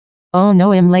Oh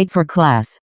no, I'm late for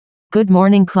class. Good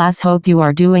morning class, hope you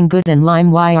are doing good. And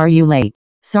Lime, why are you late?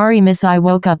 Sorry miss, I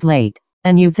woke up late.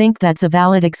 And you think that's a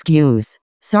valid excuse?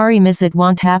 Sorry miss, it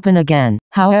won't happen again.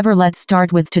 However, let's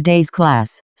start with today's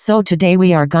class. So today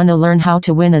we are gonna learn how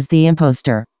to win as the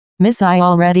imposter. Miss, I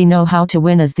already know how to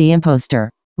win as the imposter.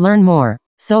 Learn more.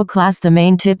 So class, the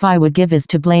main tip I would give is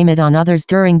to blame it on others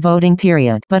during voting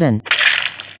period. Button.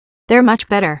 They're much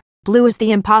better. Blue is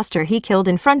the imposter, he killed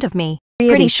in front of me.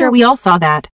 Pretty sure we all saw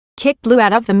that. Kick Blue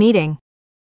out of the meeting.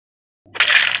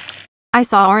 I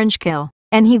saw Orange kill,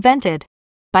 and he vented.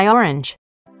 By Orange.